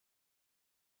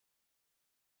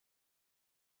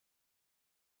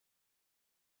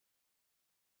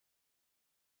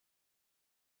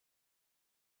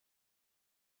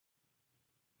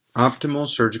Optimal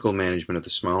surgical management of the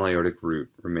small aortic root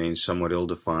remains somewhat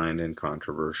ill-defined and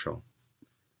controversial.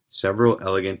 Several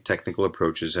elegant technical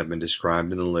approaches have been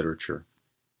described in the literature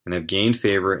and have gained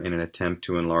favor in an attempt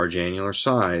to enlarge annular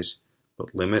size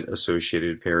but limit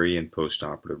associated peri- and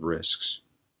postoperative risks.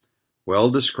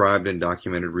 Well-described and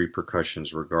documented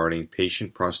repercussions regarding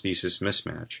patient prosthesis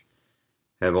mismatch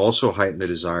have also heightened the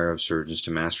desire of surgeons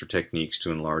to master techniques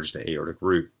to enlarge the aortic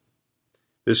root.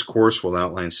 This course will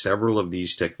outline several of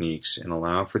these techniques and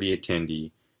allow for the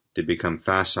attendee to become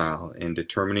facile in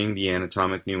determining the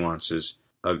anatomic nuances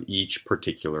of each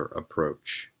particular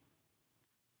approach.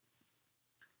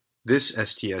 This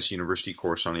STS University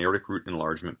course on aortic root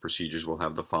enlargement procedures will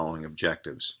have the following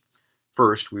objectives.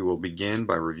 First, we will begin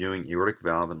by reviewing aortic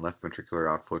valve and left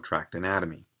ventricular outflow tract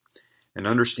anatomy. An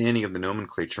understanding of the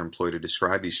nomenclature employed to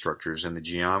describe these structures and the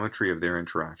geometry of their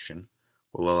interaction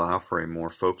will allow for a more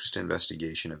focused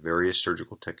investigation of various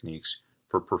surgical techniques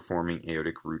for performing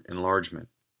aortic root enlargement.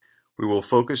 We will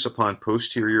focus upon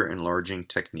posterior enlarging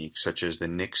techniques such as the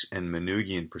Nix and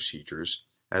Manoogian procedures,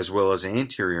 as well as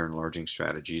anterior enlarging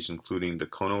strategies including the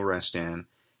Kono-Rastan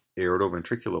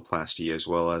aortoventriculoplasty as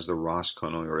well as the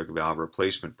Ross-Kono aortic valve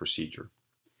replacement procedure.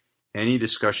 Any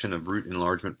discussion of root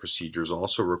enlargement procedures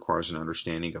also requires an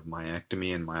understanding of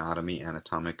myectomy and myotomy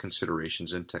anatomic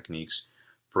considerations and techniques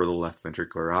for the left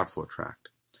ventricular outflow tract.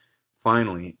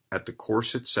 Finally, at the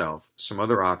course itself, some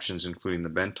other options including the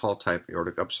Bentall type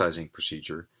aortic upsizing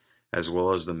procedure as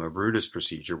well as the Mavroudas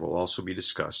procedure will also be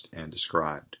discussed and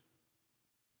described.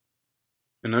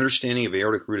 An understanding of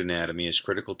aortic root anatomy is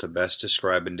critical to best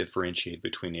describe and differentiate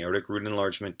between aortic root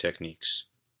enlargement techniques.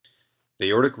 The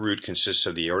aortic root consists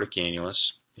of the aortic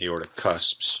annulus, aortic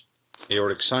cusps,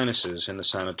 aortic sinuses, and the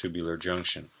sinotubular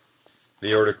junction.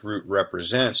 The aortic root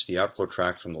represents the outflow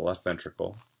tract from the left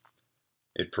ventricle.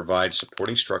 It provides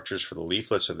supporting structures for the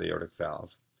leaflets of the aortic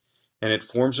valve, and it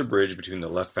forms a bridge between the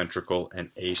left ventricle and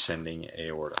ascending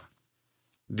aorta.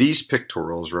 These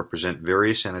pictorials represent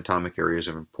various anatomic areas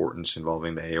of importance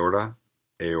involving the aorta,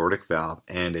 aortic valve,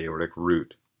 and aortic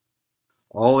root.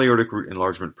 All aortic root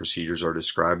enlargement procedures are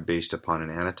described based upon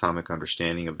an anatomic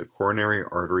understanding of the coronary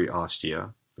artery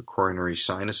ostia, the coronary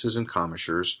sinuses and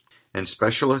commissures, and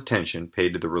special attention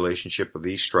paid to the relationship of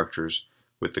these structures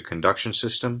with the conduction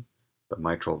system, the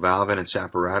mitral valve and its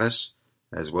apparatus,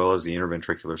 as well as the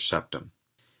interventricular septum.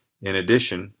 In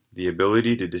addition, the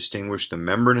ability to distinguish the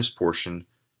membranous portion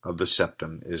of the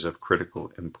septum is of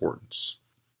critical importance.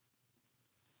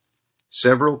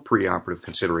 Several preoperative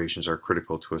considerations are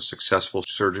critical to a successful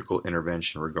surgical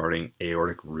intervention regarding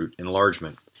aortic root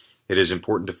enlargement. It is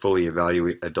important to fully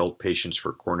evaluate adult patients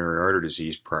for coronary artery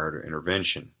disease prior to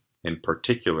intervention. In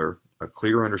particular, a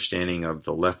clear understanding of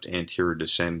the left anterior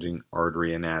descending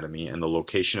artery anatomy and the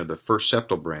location of the first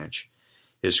septal branch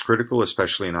is critical,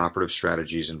 especially in operative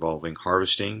strategies involving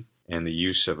harvesting and the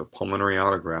use of a pulmonary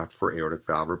autograft for aortic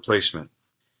valve replacement.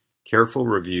 Careful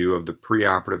review of the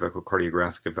preoperative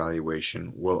echocardiographic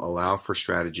evaluation will allow for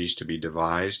strategies to be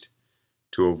devised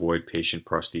to avoid patient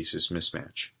prosthesis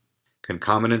mismatch.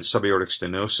 Concomitant subaortic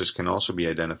stenosis can also be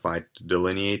identified to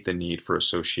delineate the need for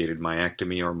associated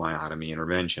myectomy or myotomy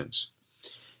interventions.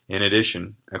 In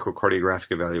addition,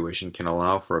 echocardiographic evaluation can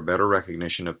allow for a better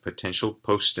recognition of potential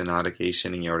post-stenotic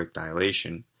ascending aortic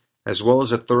dilation, as well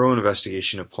as a thorough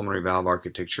investigation of pulmonary valve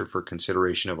architecture for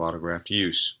consideration of autograft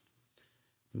use.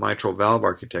 Mitral valve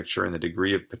architecture and the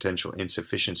degree of potential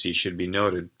insufficiency should be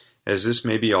noted, as this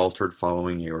may be altered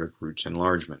following aortic root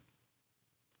enlargement.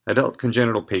 Adult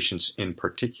congenital patients in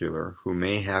particular, who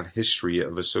may have history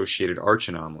of associated arch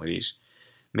anomalies,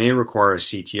 may require a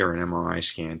CT or an MRI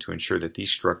scan to ensure that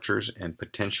these structures and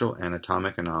potential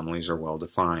anatomic anomalies are well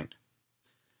defined.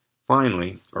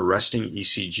 Finally, a resting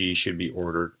ECG should be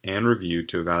ordered and reviewed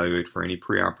to evaluate for any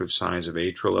preoperative signs of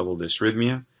atrial level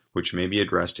dysrhythmia, which may be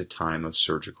addressed at time of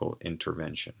surgical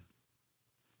intervention.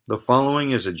 The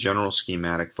following is a general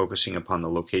schematic focusing upon the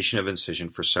location of incision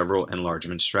for several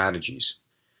enlargement strategies.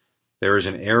 There is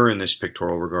an error in this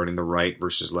pictorial regarding the right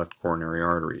versus left coronary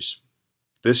arteries.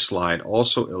 This slide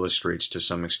also illustrates to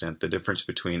some extent the difference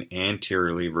between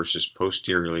anteriorly versus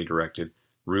posteriorly directed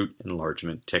root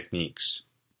enlargement techniques.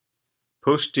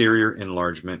 Posterior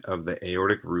enlargement of the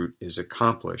aortic root is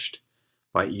accomplished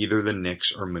by either the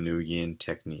Nix or Manoogian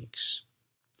techniques.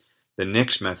 The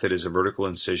Nix method is a vertical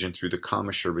incision through the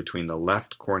commissure between the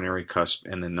left coronary cusp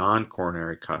and the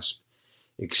non-coronary cusp,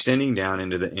 extending down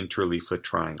into the interleaflet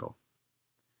triangle.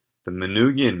 The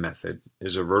Manoogian method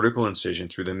is a vertical incision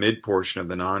through the mid-portion of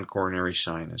the non-coronary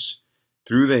sinus,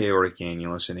 through the aortic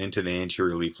annulus and into the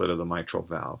anterior leaflet of the mitral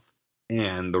valve,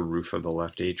 and the roof of the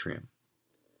left atrium.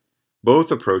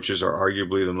 Both approaches are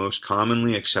arguably the most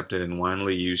commonly accepted and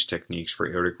widely used techniques for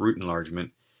aortic root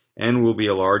enlargement and will be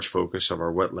a large focus of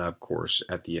our wet lab course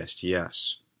at the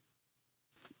STS.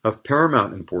 Of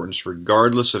paramount importance,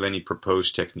 regardless of any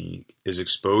proposed technique, is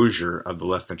exposure of the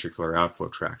left ventricular outflow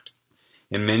tract.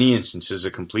 In many instances,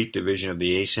 a complete division of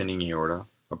the ascending aorta,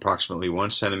 approximately 1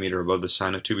 centimeter above the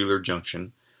sinotubular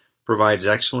junction, provides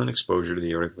excellent exposure to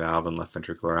the aortic valve and left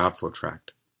ventricular outflow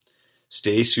tract.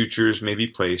 Stay sutures may be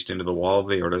placed into the wall of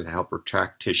the aorta to help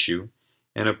retract tissue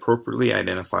and appropriately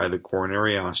identify the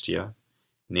coronary ostia,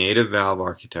 native valve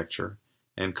architecture,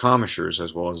 and commissures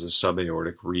as well as the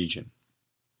subaortic region.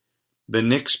 The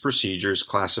NICS procedure is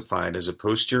classified as a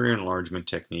posterior enlargement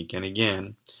technique and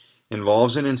again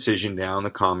involves an incision down the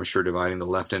commissure dividing the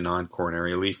left and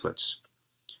non-coronary leaflets.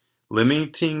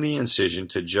 Limiting the incision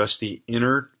to just the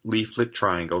inner leaflet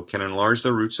triangle can enlarge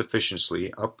the root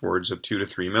sufficiently upwards of 2 to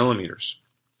 3 millimeters.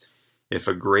 If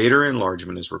a greater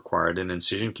enlargement is required, an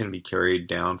incision can be carried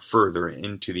down further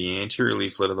into the anterior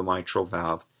leaflet of the mitral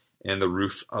valve and the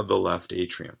roof of the left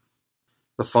atrium.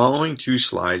 The following 2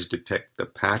 slides depict the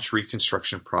patch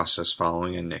reconstruction process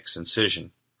following a NICS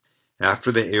incision.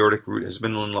 After the aortic root has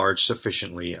been enlarged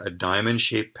sufficiently, a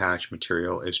diamond-shaped patch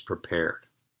material is prepared.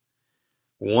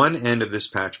 One end of this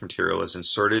patch material is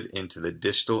inserted into the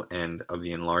distal end of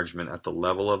the enlargement at the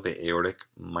level of the aortic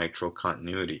mitral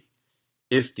continuity,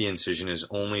 if the incision is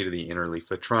only to the inner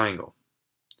leaflet triangle.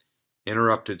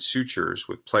 Interrupted sutures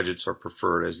with pledgets are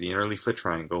preferred as the inner leaflet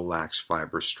triangle lacks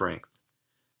fibrous strength.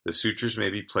 The sutures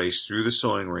may be placed through the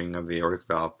sewing ring of the aortic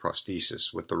valve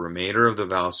prosthesis, with the remainder of the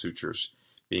valve sutures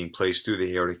being placed through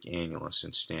the aortic annulus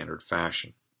in standard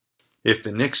fashion. If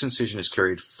the NICS incision is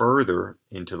carried further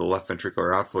into the left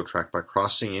ventricular outflow tract by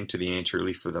crossing into the anterior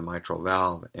leaf of the mitral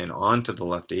valve and onto the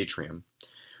left atrium,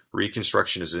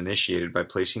 reconstruction is initiated by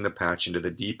placing the patch into the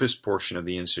deepest portion of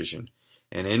the incision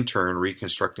and in turn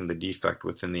reconstructing the defect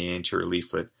within the anterior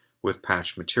leaflet with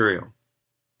patch material.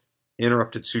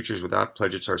 Interrupted sutures without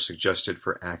pledgets are suggested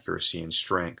for accuracy and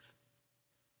strength.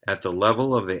 At the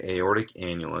level of the aortic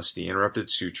annulus, the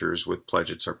interrupted sutures with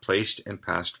pledgets are placed and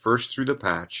passed first through the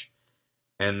patch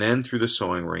and then through the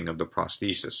sewing ring of the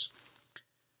prosthesis.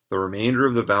 The remainder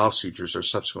of the valve sutures are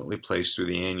subsequently placed through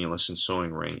the annulus and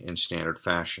sewing ring in standard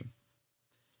fashion.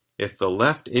 If the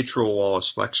left atrial wall is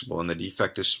flexible and the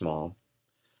defect is small,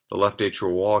 the left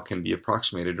atrial wall can be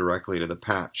approximated directly to the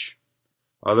patch.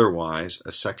 Otherwise,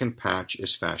 a second patch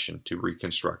is fashioned to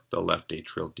reconstruct the left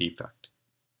atrial defect.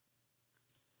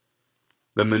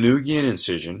 The Menugian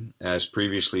incision, as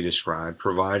previously described,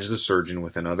 provides the surgeon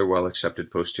with another well-accepted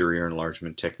posterior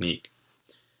enlargement technique.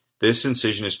 This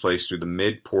incision is placed through the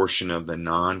mid-portion of the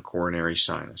non-coronary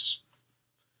sinus.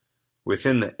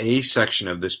 Within the A section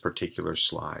of this particular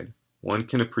slide, one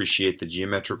can appreciate the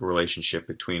geometric relationship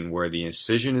between where the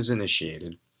incision is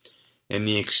initiated and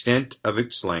the extent of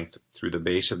its length through the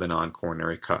base of the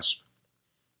non-coronary cusp.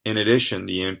 In addition,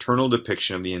 the internal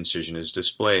depiction of the incision is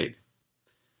displayed.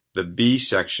 The B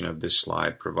section of this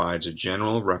slide provides a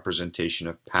general representation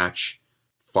of patch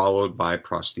followed by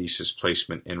prosthesis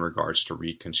placement in regards to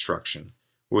reconstruction,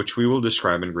 which we will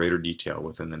describe in greater detail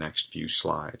within the next few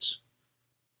slides.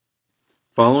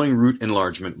 Following root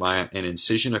enlargement via an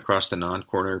incision across the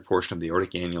non-coronary portion of the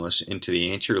aortic annulus into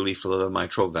the anterior leaflet of the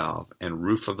mitral valve and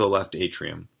roof of the left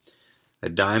atrium, a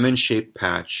diamond-shaped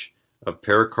patch of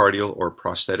pericardial or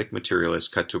prosthetic material is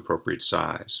cut to appropriate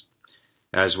size.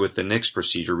 As with the NICS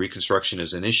procedure, reconstruction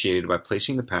is initiated by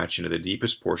placing the patch into the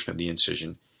deepest portion of the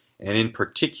incision and in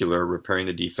particular repairing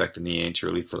the defect in the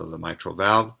anterior leaflet of the mitral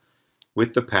valve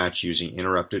with the patch using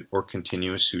interrupted or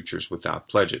continuous sutures without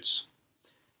pledgets.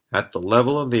 At the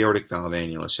level of the aortic valve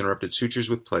annulus, interrupted sutures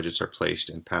with pledgets are placed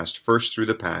and passed first through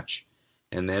the patch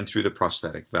and then through the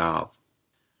prosthetic valve.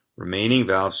 Remaining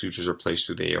valve sutures are placed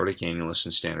through the aortic annulus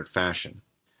in standard fashion.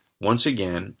 Once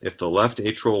again, if the left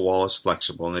atrial wall is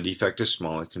flexible and the defect is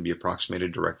small, it can be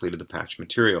approximated directly to the patch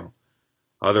material.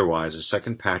 Otherwise, a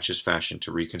second patch is fashioned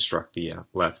to reconstruct the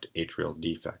left atrial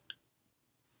defect.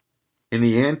 In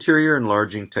the anterior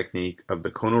enlarging technique of the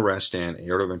conorestan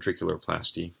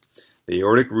aortoventriculoplasty, the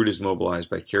aortic root is mobilized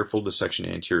by careful dissection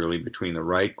anteriorly between the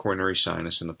right coronary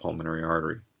sinus and the pulmonary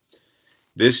artery.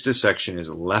 This dissection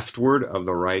is leftward of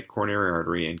the right coronary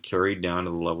artery and carried down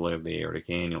to the level of the aortic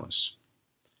annulus.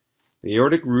 The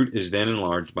aortic root is then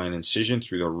enlarged by an incision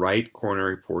through the right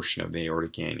coronary portion of the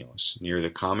aortic annulus, near the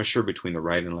commissure between the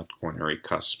right and left coronary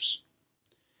cusps.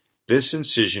 This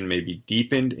incision may be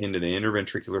deepened into the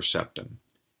interventricular septum,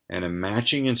 and a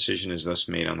matching incision is thus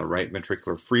made on the right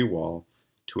ventricular free wall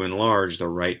to enlarge the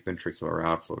right ventricular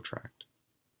outflow tract.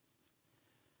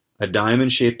 A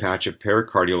diamond-shaped patch of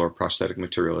pericardial or prosthetic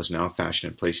material is now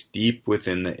fashioned and placed deep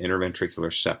within the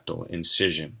interventricular septal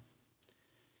incision.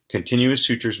 Continuous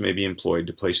sutures may be employed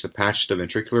to place the patch to the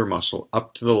ventricular muscle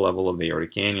up to the level of the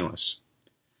aortic annulus.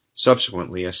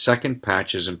 Subsequently, a second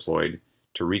patch is employed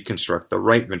to reconstruct the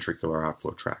right ventricular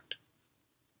outflow tract.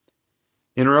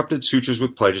 Interrupted sutures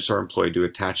with pledgets are employed to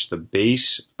attach the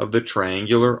base of the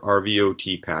triangular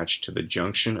RVOT patch to the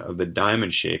junction of the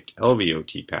diamond-shaped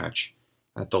LVOT patch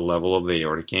at the level of the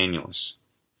aortic annulus.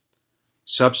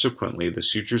 Subsequently, the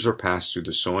sutures are passed through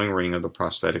the sewing ring of the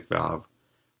prosthetic valve,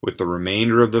 with the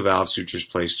remainder of the valve sutures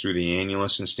placed through the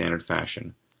annulus in standard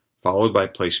fashion, followed by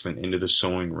placement into the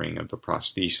sewing ring of the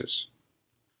prosthesis.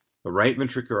 The right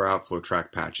ventricular outflow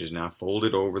tract patch is now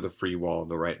folded over the free wall of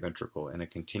the right ventricle, and a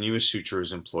continuous suture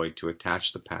is employed to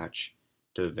attach the patch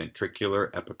to the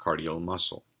ventricular epicardial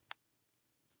muscle.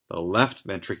 The left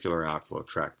ventricular outflow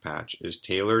tract patch is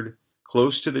tailored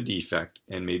close to the defect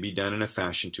and may be done in a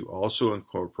fashion to also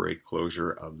incorporate closure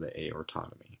of the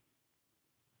aortotomy.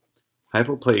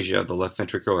 Hypoplasia of the left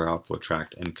ventricular outflow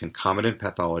tract and concomitant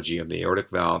pathology of the aortic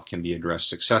valve can be addressed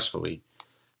successfully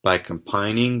by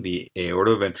combining the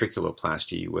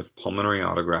aortoventriculoplasty with pulmonary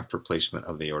autograft replacement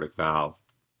of the aortic valve.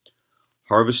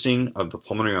 Harvesting of the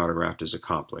pulmonary autograft is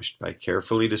accomplished by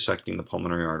carefully dissecting the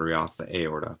pulmonary artery off the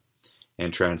aorta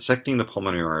and transecting the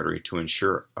pulmonary artery to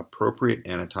ensure appropriate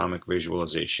anatomic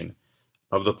visualization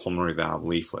of the pulmonary valve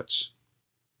leaflets.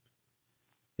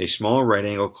 A small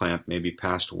right-angle clamp may be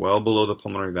passed well below the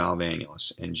pulmonary valve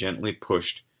annulus and gently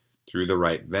pushed through the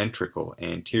right ventricle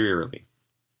anteriorly.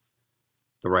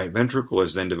 The right ventricle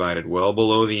is then divided well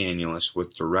below the annulus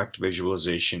with direct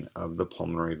visualization of the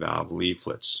pulmonary valve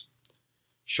leaflets.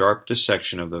 Sharp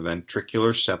dissection of the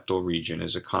ventricular septal region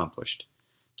is accomplished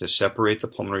to separate the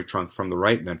pulmonary trunk from the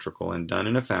right ventricle and done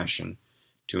in a fashion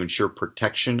to ensure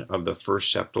protection of the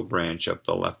first septal branch of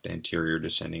the left anterior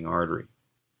descending artery.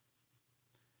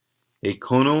 A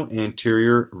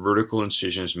cono-anterior vertical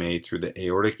incision is made through the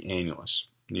aortic annulus,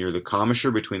 near the commissure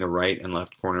between the right and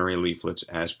left coronary leaflets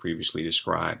as previously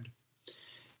described.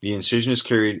 The incision is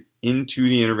carried into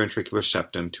the interventricular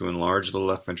septum to enlarge the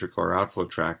left ventricular outflow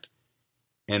tract,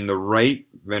 and the right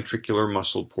ventricular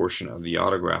muscle portion of the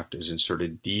autograft is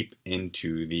inserted deep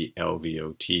into the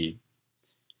LVOT.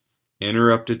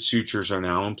 Interrupted sutures are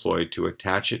now employed to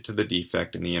attach it to the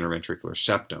defect in the interventricular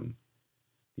septum.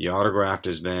 The autograft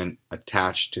is then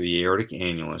attached to the aortic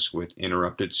annulus with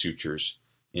interrupted sutures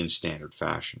in standard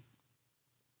fashion.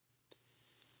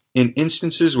 In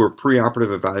instances where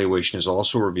preoperative evaluation has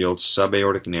also revealed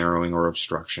subaortic narrowing or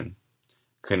obstruction,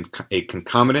 a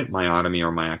concomitant myotomy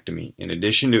or myectomy, in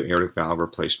addition to aortic valve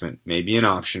replacement, may be an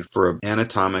option for an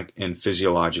anatomic and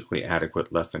physiologically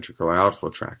adequate left ventricular outflow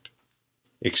tract.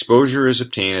 Exposure is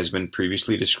obtained as has been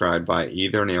previously described by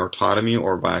either an aortotomy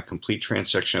or by a complete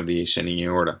transection of the ascending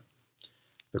aorta.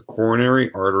 The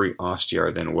coronary artery ostia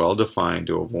are then well defined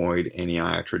to avoid any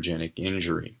iatrogenic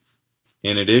injury.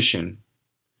 In addition,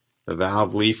 the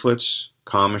valve leaflets,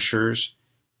 commissures,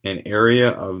 and area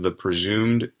of the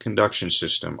presumed conduction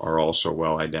system are also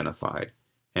well identified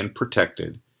and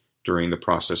protected during the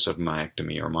process of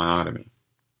myectomy or myotomy.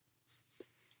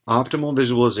 Optimal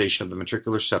visualization of the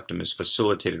ventricular septum is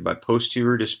facilitated by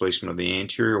posterior displacement of the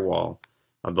anterior wall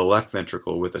of the left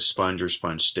ventricle with a sponge or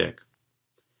sponge stick.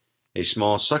 A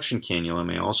small suction cannula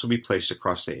may also be placed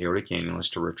across the aortic annulus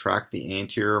to retract the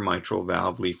anterior mitral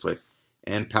valve leaflet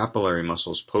and papillary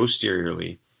muscles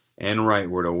posteriorly and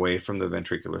rightward away from the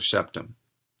ventricular septum.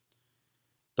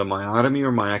 The myotomy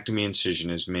or myectomy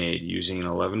incision is made using an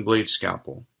 11-blade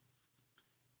scalpel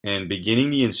and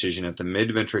beginning the incision at the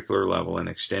mid-ventricular level and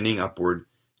extending upward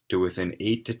to within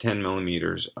 8 to 10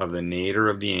 millimeters of the nadir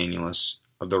of the annulus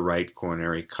of the right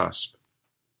coronary cusp.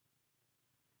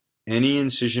 Any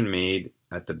incision made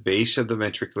at the base of the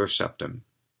ventricular septum,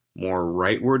 more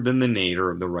rightward than the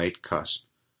nadir of the right cusp,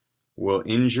 will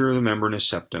injure the membranous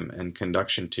septum and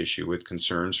conduction tissue with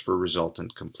concerns for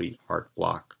resultant complete heart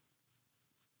block.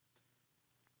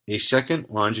 A second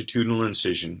longitudinal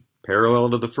incision,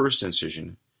 parallel to the first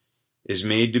incision, is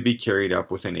made to be carried up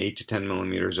within 8 to 10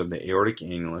 millimeters of the aortic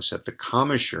annulus at the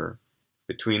commissure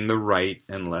between the right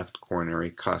and left coronary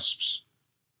cusps.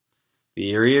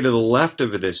 The area to the left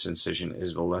of this incision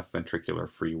is the left ventricular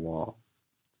free wall.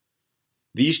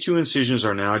 These two incisions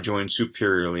are now joined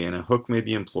superiorly, and a hook may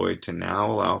be employed to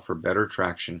now allow for better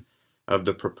traction of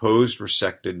the proposed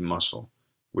resected muscle,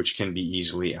 which can be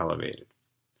easily elevated.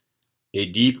 A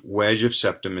deep wedge of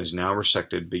septum is now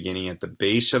resected beginning at the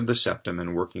base of the septum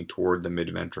and working toward the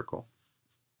mid-ventricle.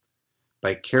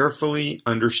 By carefully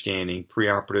understanding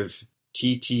preoperative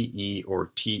TTE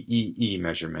or TEE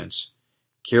measurements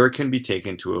Care can be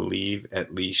taken to alleviate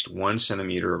at least 1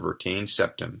 centimeter of retained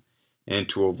septum and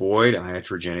to avoid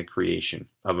iatrogenic creation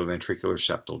of a ventricular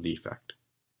septal defect.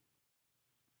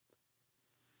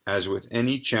 As with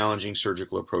any challenging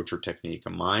surgical approach or technique,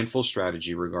 a mindful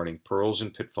strategy regarding pearls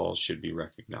and pitfalls should be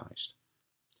recognized.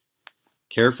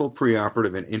 Careful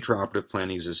preoperative and intraoperative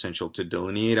planning is essential to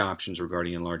delineate options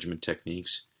regarding enlargement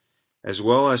techniques, as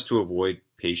well as to avoid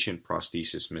patient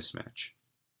prosthesis mismatch.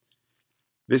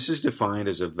 This is defined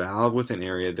as a valve with an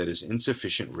area that is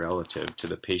insufficient relative to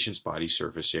the patient's body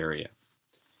surface area.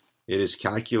 It is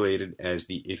calculated as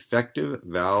the effective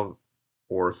valve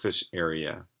orifice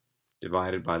area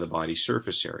divided by the body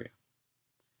surface area.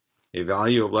 A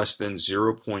value of less than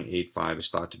 0.85 is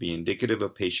thought to be indicative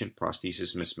of patient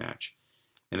prosthesis mismatch,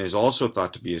 and is also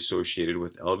thought to be associated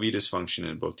with LV dysfunction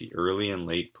in both the early and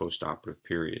late postoperative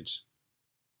periods.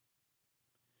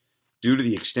 Due to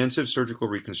the extensive surgical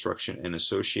reconstruction and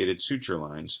associated suture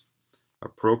lines,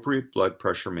 appropriate blood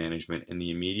pressure management in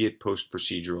the immediate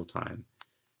post-procedural time,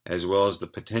 as well as the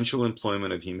potential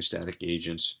employment of hemostatic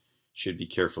agents, should be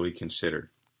carefully considered.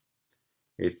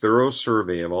 A thorough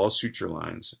survey of all suture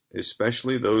lines,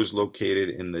 especially those located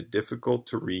in the difficult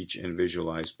to reach and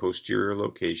visualize posterior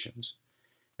locations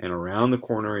and around the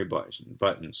coronary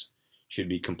buttons, should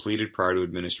be completed prior to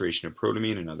administration of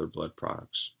protamine and other blood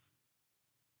products.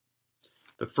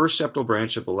 The first septal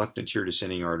branch of the left anterior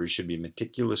descending artery should be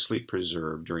meticulously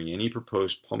preserved during any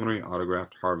proposed pulmonary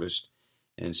autograft harvest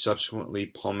and subsequently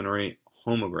pulmonary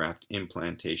homograft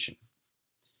implantation.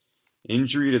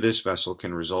 Injury to this vessel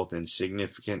can result in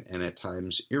significant and at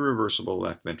times irreversible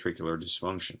left ventricular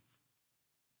dysfunction.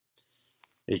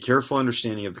 A careful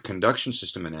understanding of the conduction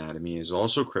system anatomy is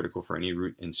also critical for any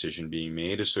root incision being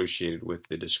made associated with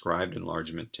the described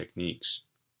enlargement techniques.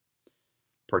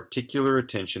 Particular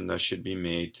attention thus should be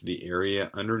made to the area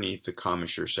underneath the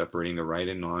commissure separating the right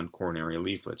and non-coronary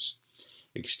leaflets,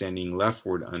 extending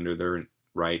leftward under the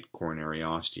right coronary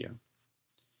ostia.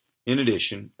 In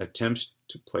addition, attempts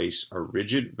to place a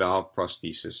rigid valve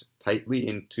prosthesis tightly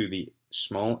into the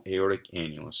small aortic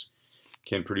annulus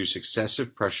can produce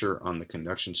excessive pressure on the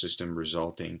conduction system,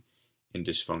 resulting in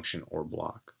dysfunction or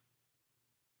block.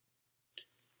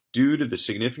 Due to the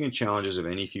significant challenges of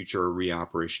any future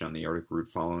reoperation on the aortic root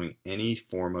following any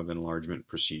form of enlargement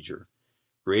procedure,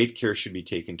 great care should be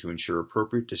taken to ensure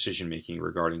appropriate decision-making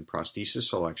regarding prosthesis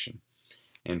selection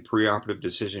and preoperative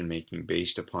decision-making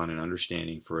based upon an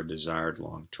understanding for a desired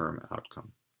long-term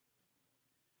outcome.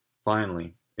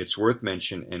 Finally, it's worth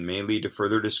mention and may lead to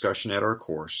further discussion at our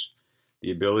course, the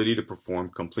ability to perform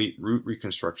complete root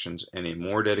reconstructions and a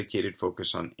more dedicated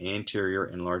focus on anterior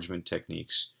enlargement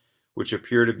techniques, which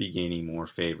appear to be gaining more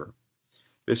favor.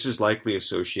 This is likely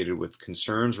associated with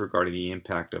concerns regarding the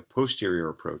impact of posterior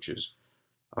approaches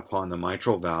upon the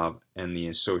mitral valve and the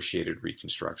associated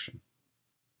reconstruction.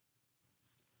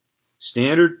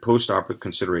 Standard postoperative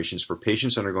considerations for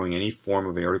patients undergoing any form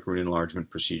of aortic root enlargement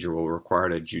procedure will require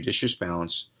a judicious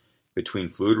balance between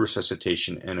fluid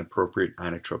resuscitation and appropriate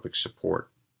inotropic support.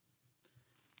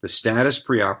 The status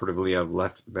preoperatively of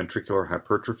left ventricular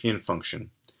hypertrophy and function,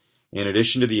 in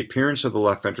addition to the appearance of the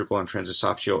left ventricle on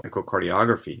transesophageal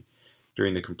echocardiography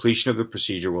during the completion of the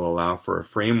procedure, will allow for a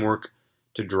framework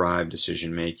to drive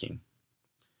decision-making.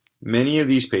 Many of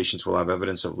these patients will have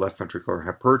evidence of left ventricular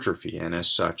hypertrophy, and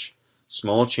as such,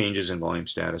 small changes in volume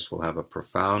status will have a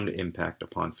profound impact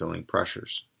upon filling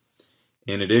pressures.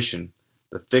 In addition,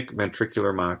 the thick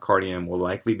ventricular myocardium will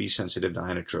likely be sensitive to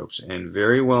inotropes and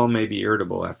very well may be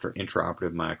irritable after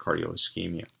intraoperative myocardial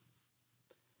ischemia.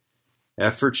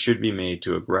 Efforts should be made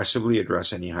to aggressively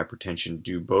address any hypertension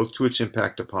due both to its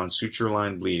impact upon suture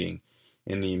line bleeding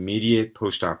in the immediate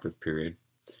postoperative period,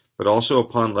 but also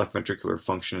upon left ventricular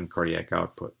function and cardiac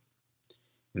output.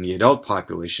 In the adult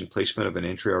population, placement of an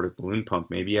intra-aortic balloon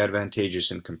pump may be advantageous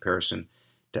in comparison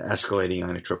to escalating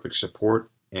inotropic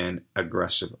support and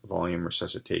aggressive volume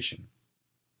resuscitation.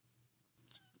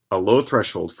 A low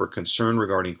threshold for concern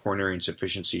regarding coronary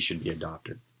insufficiency should be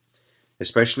adopted.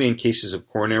 Especially in cases of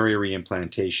coronary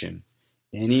reimplantation,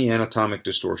 any anatomic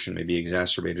distortion may be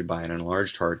exacerbated by an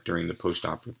enlarged heart during the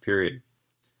postoperative period.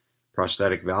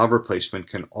 Prosthetic valve replacement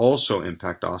can also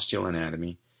impact osteal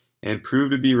anatomy and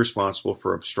prove to be responsible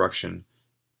for obstruction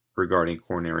regarding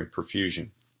coronary perfusion.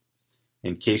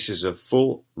 In cases of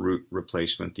full root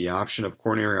replacement, the option of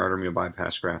coronary artery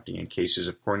bypass grafting in cases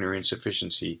of coronary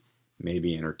insufficiency may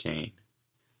be entertained.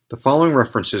 The following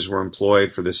references were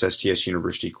employed for this STS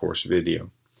University course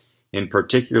video. In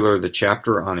particular, the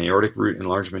chapter on aortic root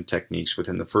enlargement techniques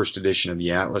within the first edition of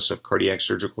the Atlas of Cardiac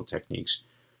Surgical Techniques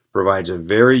provides a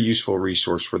very useful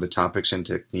resource for the topics and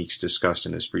techniques discussed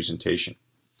in this presentation.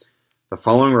 The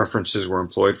following references were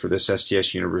employed for this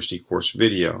STS University course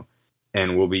video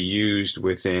and will be used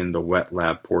within the wet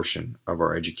lab portion of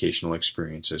our educational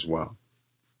experience as well.